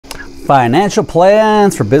Financial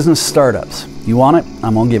plans for business startups. You want it?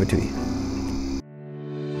 I'm going to give it to you.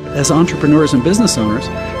 As entrepreneurs and business owners,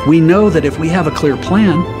 we know that if we have a clear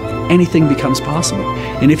plan, anything becomes possible.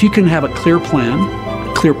 And if you can have a clear plan,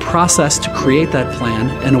 a clear process to create that plan,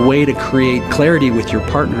 and a way to create clarity with your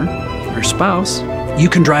partner or spouse, you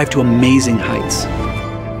can drive to amazing heights.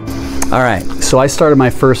 All right, so I started my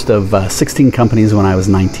first of 16 companies when I was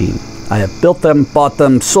 19. I have built them, bought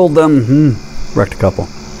them, sold them, wrecked a couple.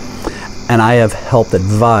 And I have helped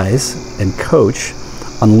advise and coach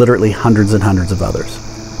on literally hundreds and hundreds of others.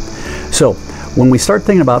 So when we start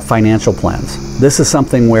thinking about financial plans, this is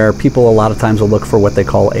something where people a lot of times will look for what they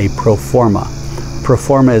call a pro forma. Pro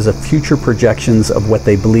forma is a future projections of what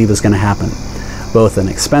they believe is going to happen, both in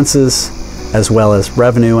expenses as well as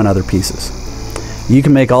revenue and other pieces. You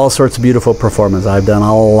can make all sorts of beautiful pro formas. I've done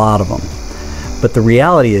a lot of them. But the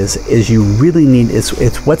reality is you really need, it's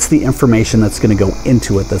what's the information that's going to go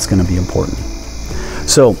into it that's going to be important.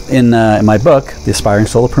 So in my book, The Aspiring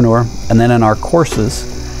Solopreneur, and then in our courses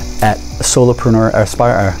at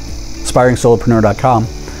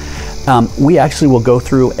aspiringsolopreneur.com, we actually will go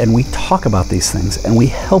through and we talk about these things and we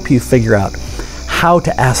help you figure out how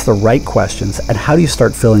to ask the right questions and how do you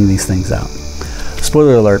start filling these things out.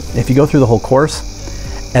 Spoiler alert, if you go through the whole course,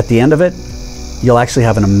 at the end of it, you'll actually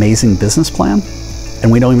have an amazing business plan,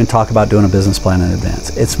 and we don't even talk about doing a business plan in advance.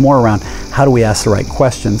 It's more around how do we ask the right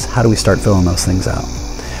questions, how do we start filling those things out.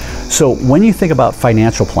 So when you think about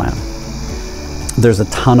financial plan, there's a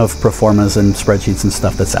ton of pro formas and spreadsheets and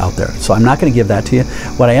stuff that's out there. So I'm not going to give that to you.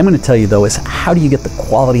 What I am going to tell you though is how do you get the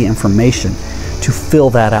quality information to fill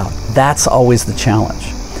that out? That's always the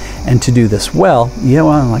challenge. And to do this well,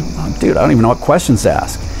 I'm like, oh, dude, I don't even know what questions to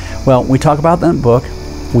ask. Well, we talk about that in the book.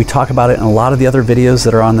 We talk about it in a lot of the other videos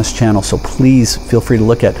that are on this channel, so please feel free to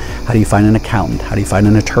look at how do you find an accountant, how do you find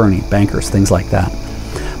an attorney, bankers, things like that.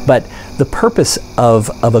 But the purpose of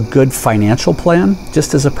a good financial plan,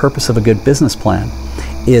 just as a purpose of a good business plan,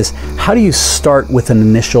 is how do you start with an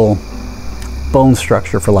initial bone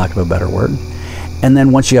structure, for lack of a better word, and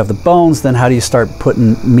then once you have the bones, then how do you start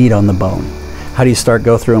putting meat on the bone? How do you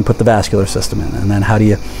go through and put the vascular system in? And then how do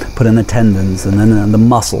you put in the tendons and then the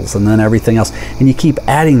muscles and then everything else? And you keep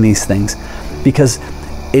adding these things because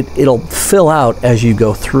it'll fill out as you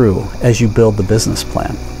go through, as you build the business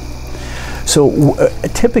plan. So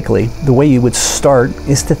typically, the way you would start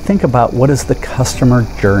is to think about what is the customer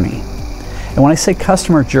journey. And when I say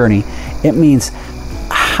customer journey, it means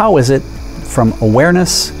how is it from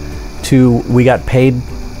awareness to we got paid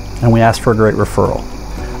and we asked for a great referral.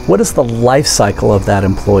 What is the life cycle of that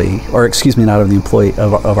employee, or excuse me, not of the employee,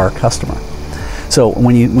 of our customer? So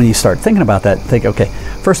when you start thinking about that, think, okay,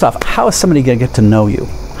 first off, how is somebody going to get to know you?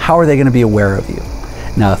 How are they going to be aware of you?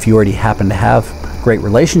 Now, if you already happen to have great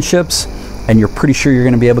relationships and you're pretty sure you're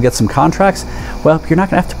going to be able to get some contracts, well, you're not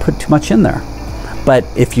going to have to put too much in there. But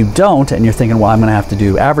if you don't, and you're thinking, well, I'm going to have to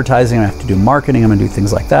do advertising, I'm going to have to do marketing, I'm going to do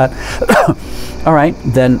things like that, all right,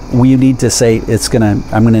 then we need to say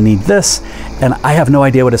I'm going to need this, and I have no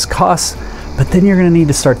idea what it costs, but then you're going to need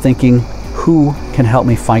to start thinking, who can help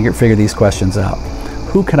me figure these questions out?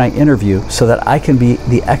 Who can I interview so that I can be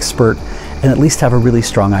the expert and at least have a really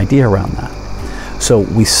strong idea around that? So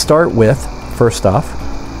we start with, first off,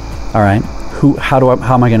 all right, how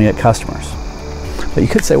am I going to get customers? But you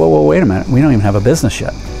could say, well, wait a minute, we don't even have a business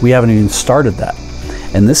yet. We haven't even started that.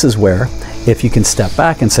 And this is where, if you can step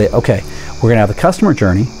back and say, okay, we're going to have the customer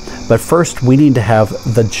journey, but first we need to have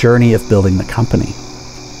the journey of building the company.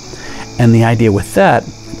 And the idea with that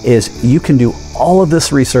is you can do all of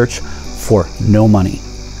this research for no money.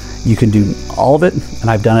 You can do all of it, and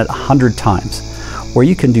I've done it 100 times, where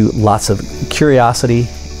you can do lots of curiosity,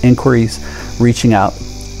 inquiries, reaching out,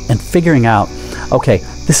 and figuring out, okay,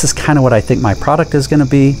 this is kind of what I think my product is going to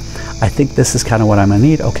be. I think this is kind of what I'm going to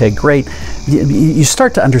need. Okay, great. You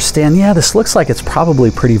start to understand, yeah, this looks like it's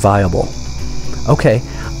probably pretty viable. Okay,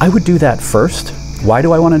 I would do that first. Why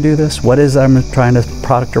do I want to do this? What is I'm trying to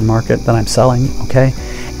product or market that I'm selling? Okay,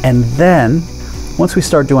 and then once we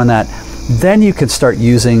start doing that, then you can start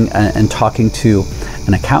using and talking to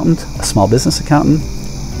an accountant, a small business accountant.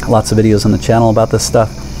 Lots of videos on the channel about this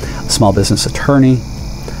stuff. A small business attorney,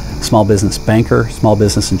 small business banker, small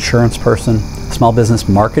business insurance person, small business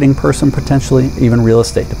marketing person, potentially even real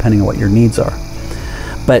estate, depending on what your needs are.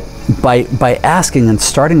 But by asking and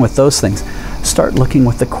starting with those things, start looking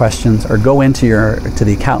with the questions, or go into to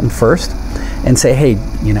the accountant first and say, hey,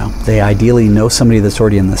 they ideally know somebody that's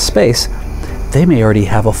already in this space. They may already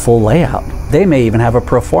have a full layout. They may even have a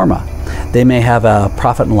pro forma. They may have a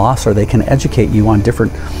profit and loss, or they can educate you on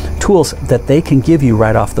different tools that they can give you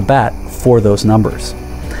right off the bat for those numbers.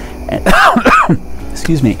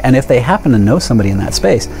 excuse me. And if they happen to know somebody in that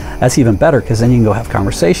space, that's even better, because then you can go have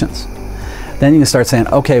conversations. Then you can start saying,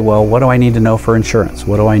 okay, well, what do I need to know for insurance?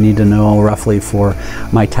 What do I need to know roughly for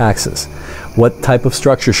my taxes? What type of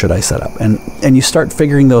structure should I set up? And you start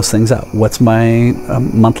figuring those things out. What's my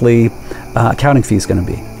monthly accounting fees going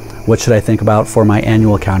to be? What should I think about for my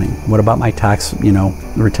annual accounting? What about my tax,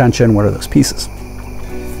 retention? What are those pieces?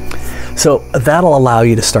 So that'll allow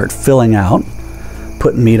you to start filling out,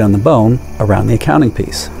 putting meat on the bone around the accounting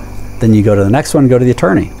piece. Then you go to the next one, go to the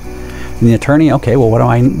attorney. And the attorney, okay, well, what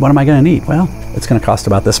am I going to need? Well, it's going to cost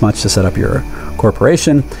about this much to set up your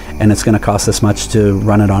corporation, and it's going to cost this much to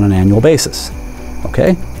run it on an annual basis.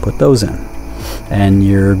 Okay, put those in. And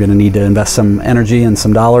you're going to need to invest some energy and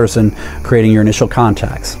some dollars in creating your initial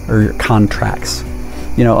contacts or your contracts.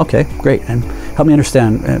 Okay, great. And help me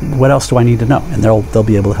understand, what else do I need to know? And they'll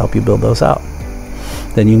be able to help you build those out.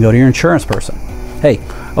 Then you can go to your insurance person. Hey,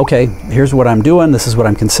 okay, here's what I'm doing. This is what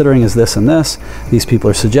I'm considering is this and this. These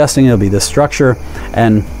people are suggesting it'll be this structure.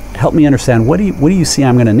 And help me understand, what do you see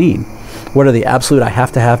I'm going to need? What are the absolute I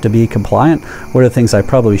have to be compliant? What are the things I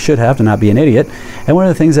probably should have to not be an idiot? And what are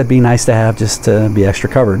the things that'd be nice to have just to be extra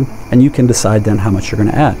covered? And you can decide then how much you're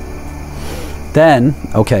going to add. Then,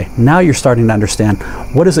 okay, now you're starting to understand,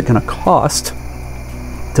 what is it going to cost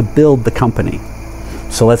to build the company?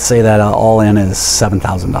 So let's say that all in is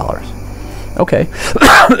 $7,000. Okay.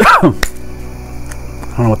 I don't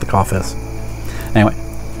know what the cough is. Anyway,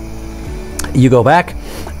 you go back.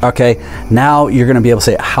 Okay, now you're going to be able to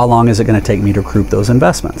say, how long is it going to take me to recoup those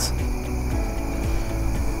investments?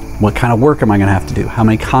 What kind of work am I going to have to do? How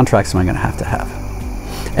many contracts am I going to have?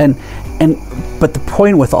 But the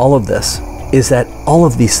point with all of this is that all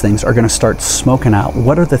of these things are going to start smoking out.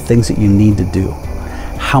 What are the things that you need to do?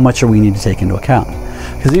 How much are we need to take into account?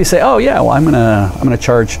 Because you say, oh yeah, well, I'm gonna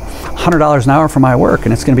charge $100 an hour for my work,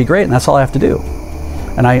 and it's going to be great, and that's all I have to do,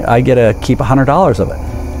 and I get to keep $100 of it.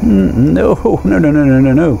 No.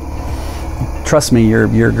 Trust me,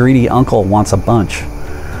 your greedy uncle wants a bunch,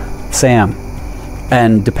 Sam.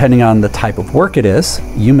 And depending on the type of work it is,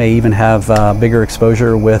 you may even have bigger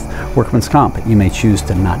exposure with workman's comp. You may choose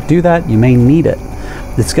to not do that. You may need it.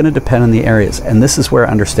 It's going to depend on the areas, and this is where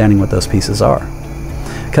understanding what those pieces are.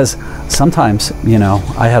 Because sometimes, we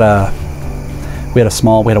had a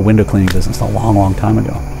window cleaning business a long time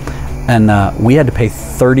ago, and we had to pay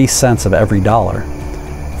 30 cents of every dollar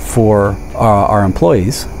for our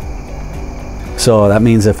employees. So that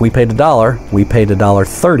means if we paid $1, we paid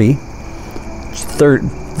 $1.30.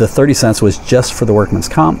 The 30 cents was just for the workman's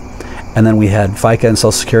comp, and then we had FICA and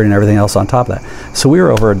Social Security and everything else on top of that. So we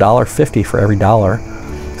were over $1.50 for every dollar.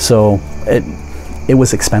 So it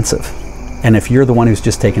was expensive. And if you're the one who's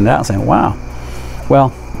just taking it out and saying, wow,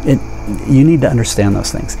 well, you need to understand those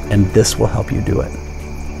things, and this will help you do it.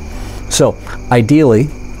 So ideally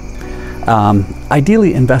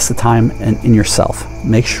invest the time in yourself.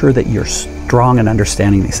 Make sure that you're strong in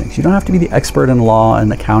understanding these things. You don't have to be the expert in law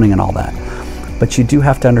and accounting and all that, but you do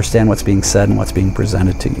have to understand what's being said and what's being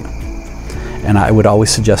presented to you. And I would always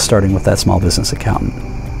suggest starting with that small business accountant.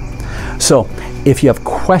 So if you have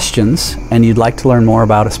questions and you'd like to learn more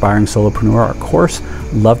about Aspiring Solopreneur, our course,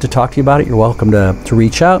 love to talk to you about it. You're welcome to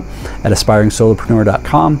reach out at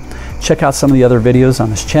aspiringsolopreneur.com. Check out some of the other videos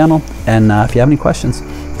on this channel. And if you have any questions,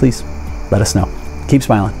 please let us know. Keep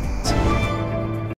smiling.